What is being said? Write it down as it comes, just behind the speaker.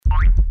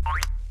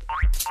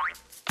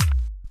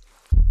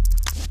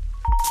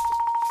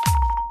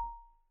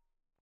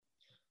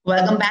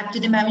Welcome back to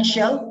the Maven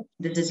Show.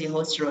 This is your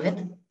host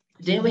Rohit.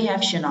 Today we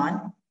have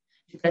Shannon,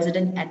 the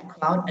president at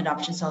Cloud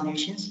Adoption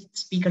Solutions,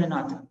 speaker and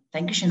author.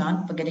 Thank you,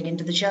 Shannon, for getting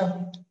into the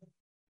show.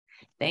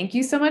 Thank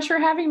you so much for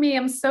having me.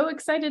 I'm so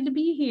excited to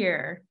be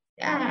here.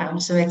 Yeah, I'm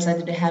so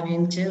excited to have you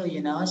in too,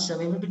 So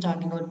we will be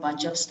talking about a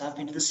bunch of stuff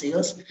into the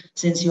sales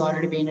since you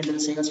already been into the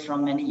sales for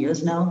many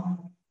years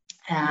now.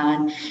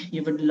 And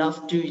you would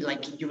love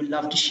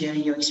to share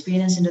your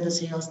experience into the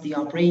sales, the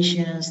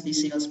operations, the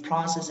sales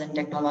process and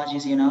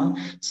technologies.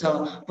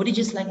 So would you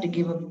just like to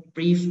give a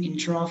brief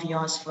intro of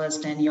yours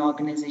first and your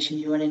organization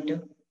you are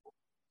into?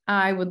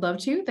 I would love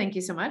to. Thank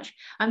you so much.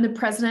 I'm the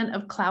president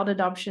of Cloud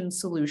Adoption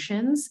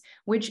Solutions,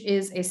 which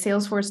is a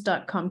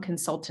Salesforce.com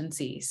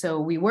consultancy. So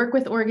we work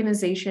with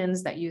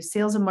organizations that use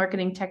sales and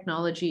marketing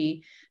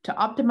technology to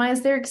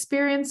optimize their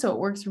experience so it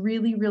works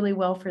really, really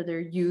well for their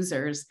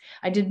users.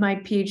 I did my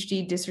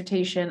PhD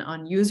dissertation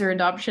on user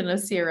adoption of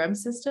CRM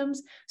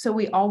systems. So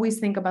we always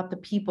think about the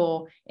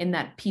people in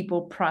that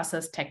people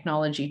process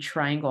technology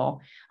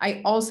triangle.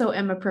 I also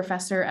am a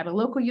professor at a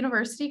local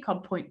university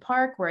called Point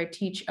Park, where I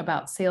teach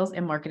about sales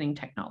and marketing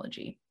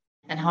technology.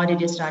 And how did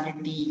you start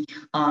the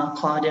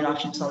Cloud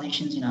Adoption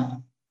Solutions?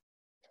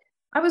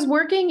 I was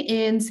working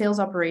in sales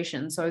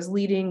operations. So I was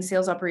leading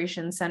sales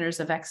operations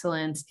centers of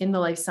excellence in the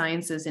life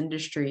sciences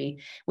industry,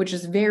 which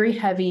is very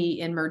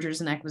heavy in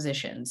mergers and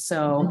acquisitions.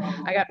 So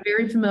I got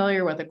very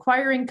familiar with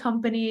acquiring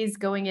companies,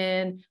 going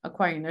in,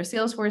 acquiring their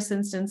Salesforce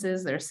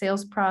instances, their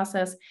sales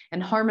process,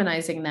 and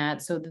harmonizing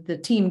that so that the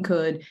team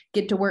could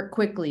get to work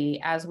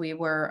quickly as we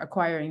were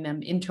acquiring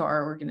them into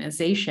our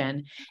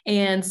organization.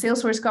 And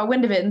Salesforce got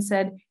wind of it and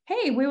said,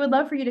 hey, we would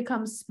love for you to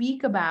come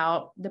speak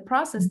about the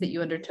process that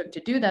you undertook to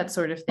do that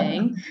sort of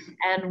thing.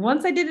 And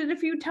once I did it a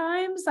few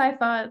times, I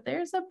thought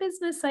there's a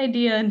business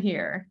idea in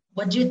here.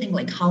 What do you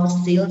think, how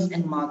sales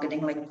and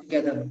marketing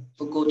together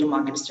for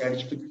go-to-market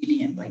strategy for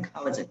GDN?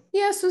 How is it?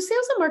 Yeah, so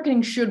sales and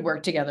marketing should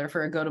work together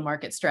for a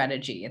go-to-market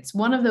strategy. It's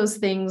one of those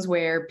things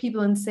where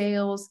people in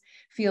sales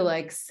feel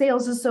like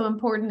sales is so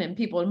important and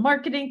people in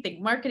marketing think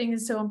marketing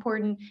is so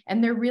important.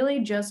 And they're really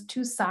just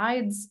two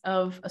sides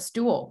of a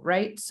stool,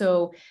 right?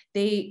 So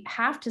they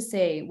have to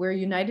say, we're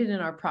united in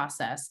our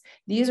process.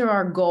 These are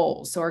our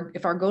goals. So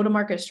if our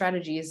go-to-market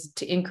strategy is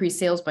to increase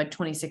sales by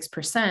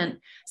 26%,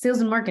 sales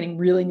and marketing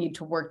really need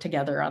to work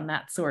together on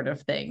that sort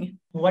of thing.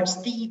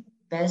 What's the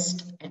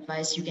best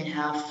advice you can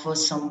have for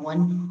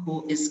someone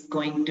who is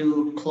going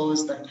to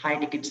close the high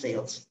ticket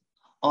sales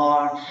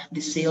or the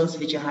sales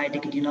which are high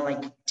ticket,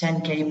 like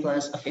 10K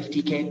plus or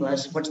 50K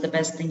plus? What's the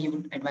best thing you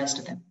would advise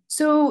to them?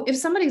 So if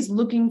somebody's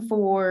looking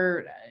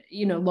for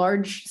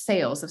large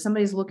sales, if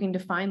somebody's looking to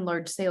find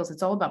large sales,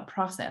 it's all about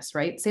process,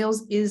 right?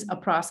 Sales is a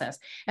process.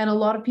 And a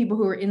lot of people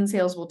who are in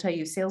sales will tell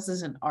you sales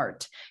is an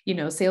art.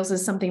 Sales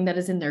is something that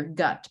is in their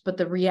gut. But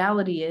the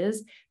reality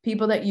is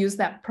people that use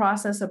that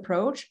process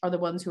approach are the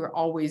ones who are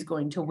always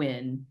going to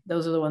win.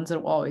 Those are the ones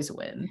that will always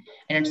win.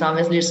 And it's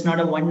not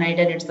a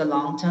one-nighted, it's the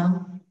long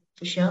term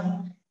for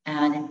sure.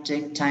 And it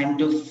takes time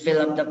to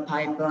fill up the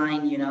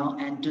pipeline,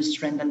 and to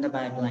strengthen the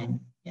pipeline.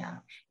 Yeah,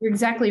 you're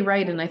exactly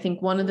right. And I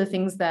think one of the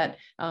things that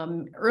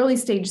early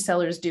stage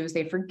sellers do is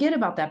they forget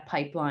about that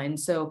pipeline.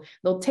 So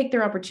they'll take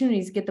their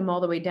opportunities, get them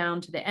all the way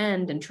down to the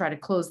end and try to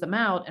close them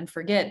out and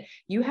forget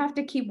you have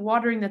to keep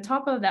watering the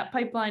top of that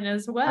pipeline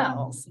as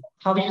well.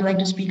 How would you like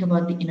to speak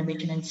about the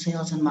innovation in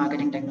sales and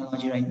marketing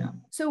technology right now?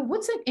 So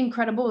what's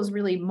incredible is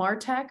really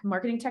MarTech,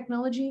 marketing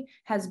technology,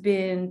 has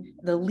been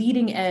the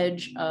leading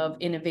edge of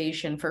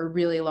innovation for a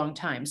really long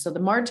time. So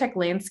the MarTech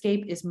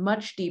landscape is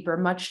much deeper,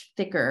 much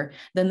thicker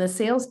than the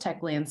sales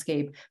tech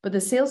landscape, but the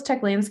sales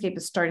tech landscape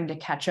is starting to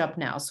catch up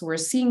now. So we're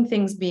seeing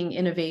things being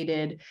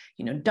innovated,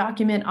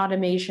 document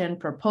automation,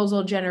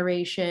 proposal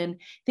generation,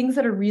 things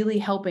that are really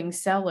helping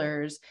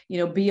sellers,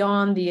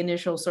 beyond the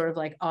initial sort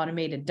of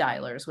automated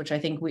dialers, which I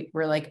think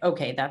we're like,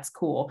 okay, that's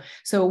cool.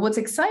 So what's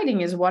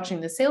exciting is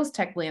watching the sales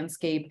tech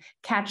landscape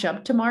catch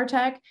up to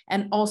MarTech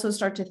and also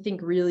start to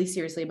think really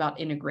seriously about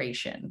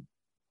integration.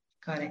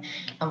 Got it.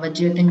 And what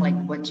do you think,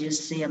 what do you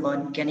say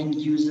about getting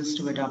users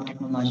to adopt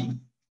technology?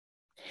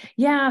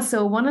 Yeah.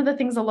 So one of the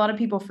things a lot of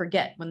people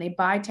forget when they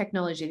buy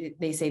technology,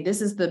 they say,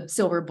 this is the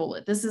silver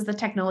bullet. This is the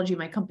technology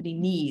my company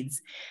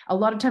needs. A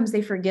lot of times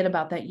they forget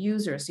about that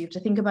user. So you have to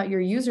think about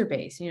your user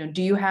base.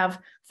 Do you have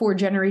 4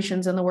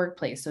 generations in the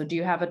workplace? So do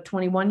you have a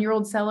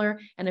 21-year-old seller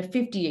and a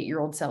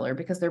 58-year-old seller?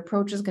 Because their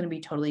approach is going to be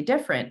totally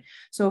different.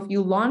 So if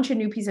you launch a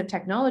new piece of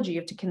technology, you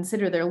have to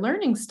consider their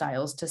learning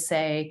styles to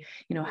say,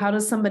 how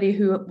does somebody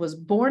who was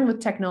born with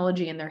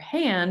technology in their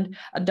hand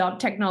adopt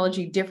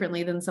technology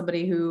differently than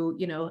somebody who,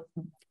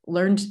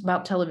 learned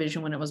about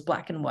television when it was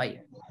black and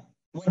white?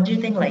 What do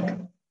you think,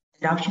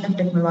 adoption of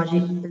technology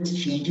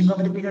is changing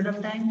over the period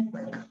of time?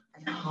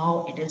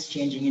 how it is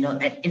changing,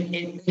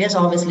 it is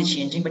obviously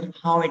changing, but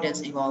how it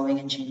is evolving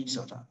and changing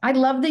so far. I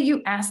love that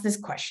you asked this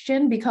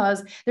question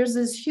because there's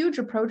this huge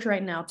approach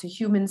right now to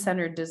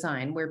human-centered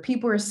design where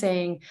people are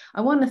saying,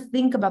 I want to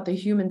think about the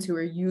humans who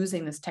are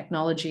using this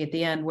technology at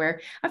the end,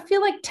 where I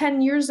feel like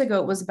 10 years ago,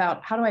 it was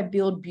about how do I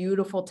build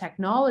beautiful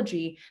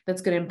technology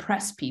that's going to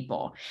impress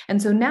people?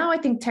 And so now I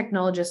think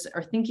technologists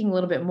are thinking a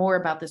little bit more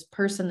about this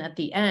person at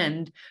the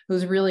end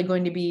who's really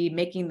going to be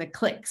making the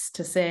clicks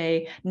to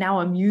say, now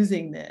I'm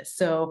using this.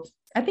 So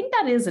I think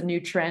that is a new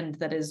trend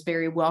that is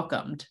very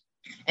welcomed.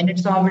 And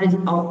it's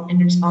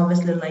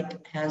obviously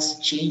like has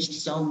changed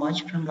so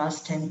much from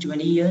last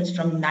 10-20 years,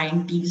 from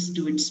 90s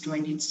to its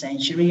 20th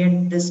century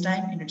at this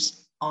time, and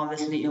it's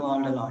obviously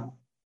evolved a lot.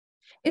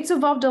 It's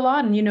evolved a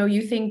lot. And,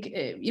 you think,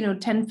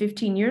 10,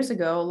 15 years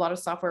ago, a lot of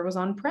software was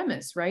on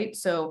premise, right?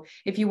 So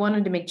if you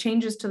wanted to make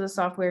changes to the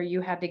software,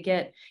 you had to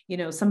get,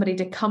 somebody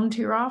to come to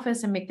your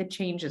office and make the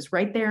changes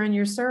right there on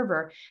your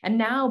server. And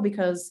now,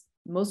 because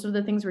most of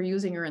the things we're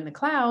using are in the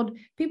cloud,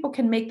 people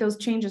can make those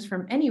changes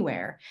from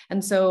anywhere.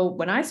 And so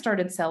when I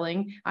started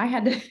selling, I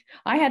had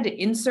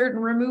to insert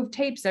and remove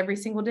tapes every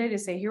single day to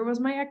say, here was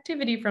my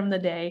activity from the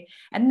day.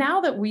 And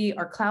now that we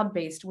are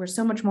cloud-based, we're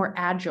so much more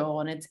agile,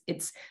 and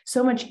it's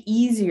so much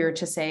easier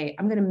to say,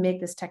 I'm going to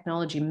make this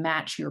technology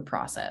match your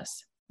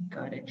process.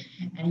 Got it.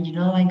 And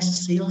like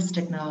sales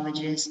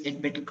technology is a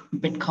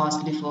bit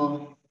costly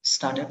for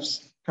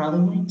startups,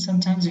 probably.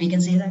 Sometimes we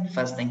can say that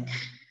first thing.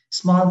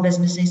 Small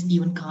businesses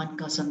even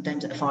can't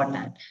sometimes afford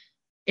that.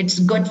 It's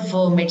good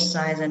for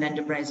mid-size and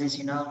enterprises,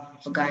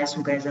 for guys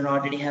who guys are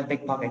already have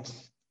big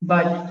pockets.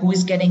 But who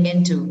is getting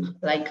into,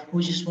 like,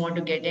 who just want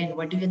to get in?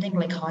 What do you think,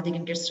 like, how they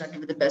can get started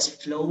with the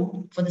best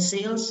flow for the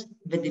sales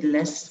with the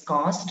less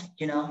cost,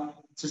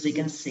 so they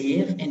can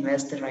save,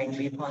 invest the right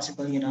way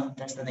possible,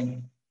 that's the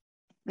thing.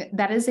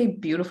 That is a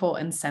beautiful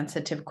and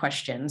sensitive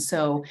question.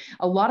 So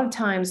a lot of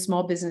times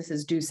small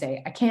businesses do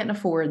say, I can't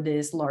afford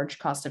this large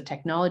cost of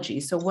technology.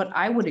 So what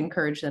I would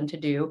encourage them to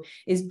do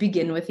is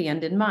begin with the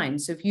end in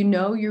mind. So if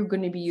you're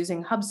going to be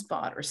using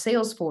HubSpot or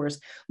Salesforce,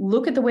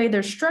 look at the way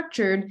they're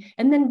structured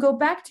and then go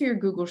back to your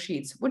Google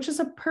Sheets, which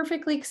is a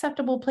perfectly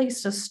acceptable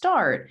place to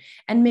start,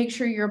 and make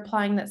sure you're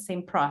applying that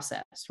same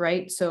process,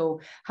 right?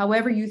 So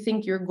however you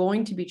think you're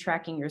going to be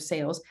tracking your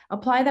sales,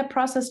 apply that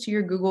process to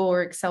your Google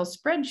or Excel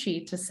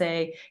spreadsheet to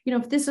say,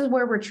 if this is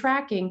where we're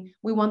tracking,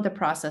 we want the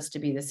process to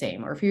be the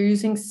same. Or if you're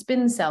using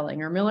spin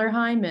selling or Miller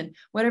Hyman,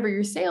 whatever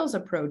your sales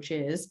approach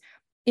is,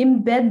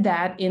 embed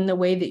that in the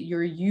way that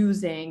you're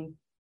using.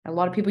 A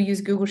lot of people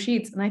use Google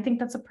Sheets, and I think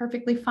that's a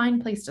perfectly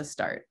fine place to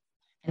start.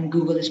 And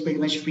Google is pretty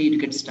much free to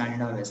get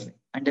started, obviously,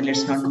 until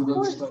it's not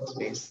Google's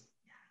workspace.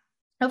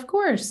 Of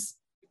course.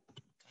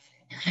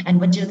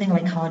 And what do you think,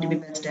 like, how to be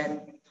best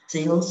at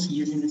sales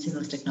using the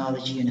sales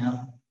technology,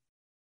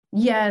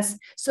 Yes.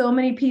 So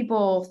many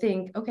people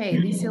think, okay,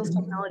 these sales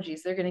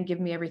technologies, they're going to give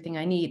me everything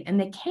I need. And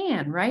they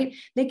can, right?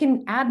 They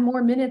can add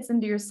more minutes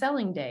into your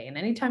selling day. And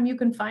anytime you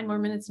can find more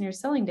minutes in your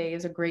selling day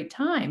is a great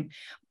time.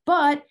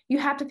 But you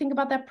have to think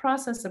about that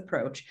process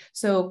approach.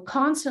 So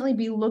constantly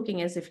be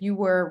looking as if you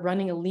were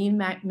running a lean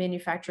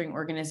manufacturing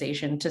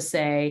organization to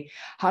say,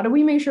 how do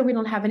we make sure we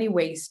don't have any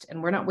waste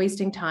and we're not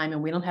wasting time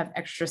and we don't have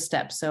extra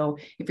steps? So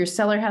if your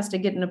seller has to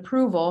get an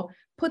approval,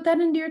 put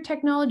that into your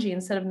technology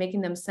instead of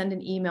making them send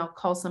an email,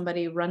 call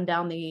somebody, run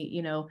down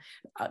the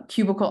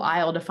cubicle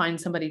aisle to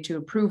find somebody to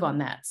approve on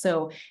that.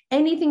 So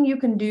anything you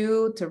can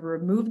do to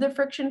remove the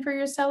friction for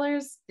your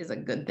sellers is a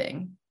good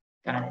thing.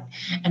 Got it.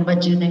 And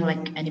what do you think,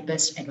 like, any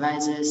best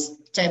advices,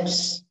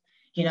 tips,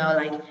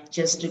 like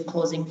just to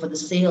closing for the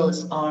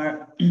sales,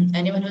 or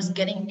anyone who's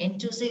getting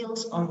into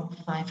sales, or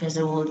 5 years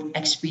old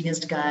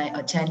experienced guy,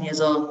 or 10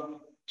 years old,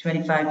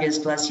 25 years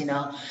plus,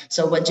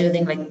 So what do you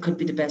think, like, could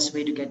be the best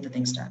way to get the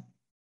things done?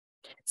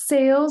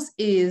 Sales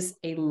is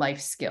a life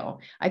skill.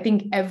 I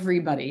think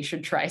everybody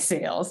should try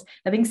sales.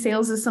 I think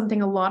sales is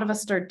something a lot of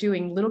us start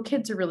doing. Little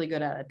kids are really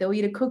good at it. They'll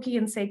eat a cookie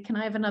and say, can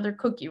I have another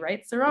cookie,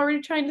 right? So they're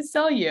already trying to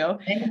sell you.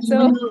 And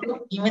So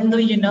even though,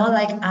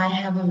 like, I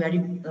have a very,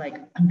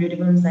 like,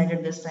 beautiful insight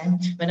at this time.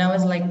 When I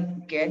was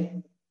like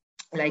kid,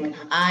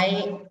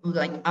 I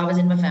was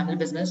in my family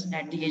business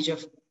at the age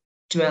of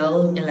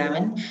 12,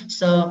 11.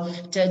 So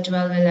till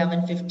 12,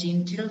 11,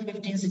 15, till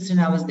 15, 16,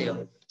 I was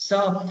there.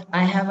 So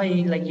I have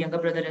a like younger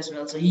brother as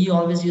well. So he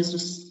always used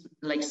to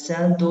like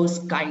sell those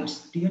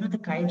kites. Do you know the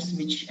kites,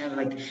 which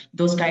like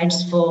those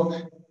kites for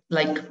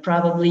like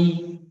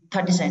probably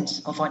 30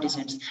 cents or 40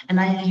 cents. And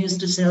I used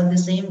to sell the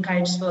same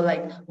kites for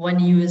like 1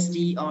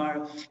 USD,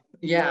 or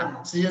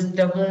yeah, so just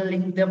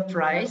doubling the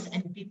price,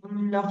 and people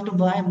love to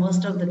buy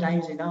most of the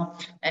times,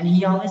 And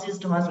he always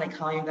used to ask, like,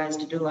 how you guys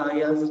to do, how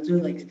you guys do,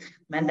 like,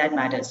 man, that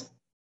matters.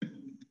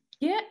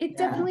 Yeah, it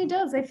definitely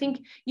does. I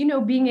think,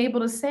 being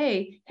able to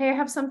say, hey, I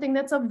have something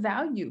that's of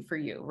value for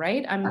you,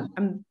 right?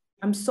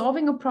 I'm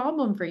solving a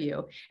problem for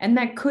you. And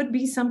that could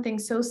be something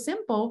so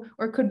simple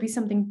or it could be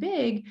something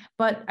big,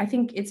 but I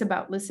think it's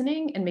about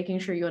listening and making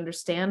sure you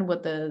understand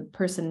what the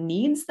person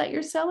needs that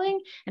you're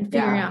selling and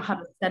figuring out how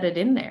to set it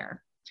in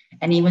there.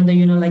 And even though,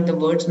 like, the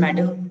words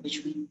matter,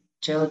 which we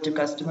chill to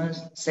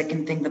customers.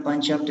 Second thing, the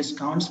bunch of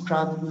discounts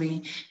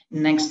probably.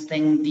 Next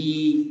thing,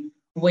 the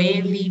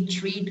way we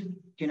treat,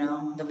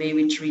 the way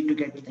we treat to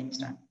get things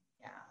done.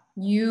 Yeah.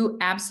 You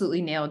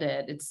absolutely nailed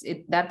it.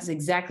 That's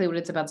exactly what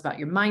it's about. It's about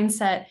your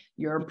mindset,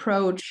 your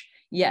approach.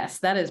 Yes,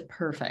 that is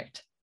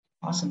perfect.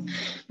 Awesome.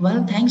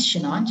 Well, thanks,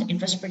 Shannon.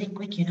 It was pretty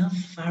quick,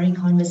 firing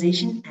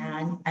conversation,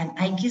 and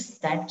I guess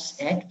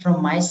that's it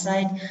from my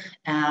side.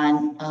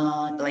 And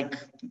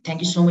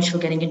thank you so much for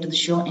getting into the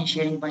show and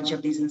sharing a bunch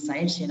of these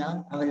insights.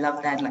 I would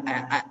love that. Like,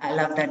 I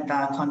love that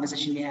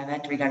conversation we have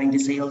had regarding the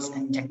sales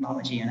and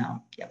technology.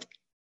 Yep.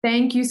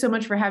 Thank you so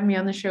much for having me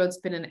on the show. It's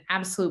been an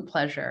absolute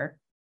pleasure.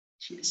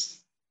 Cheers.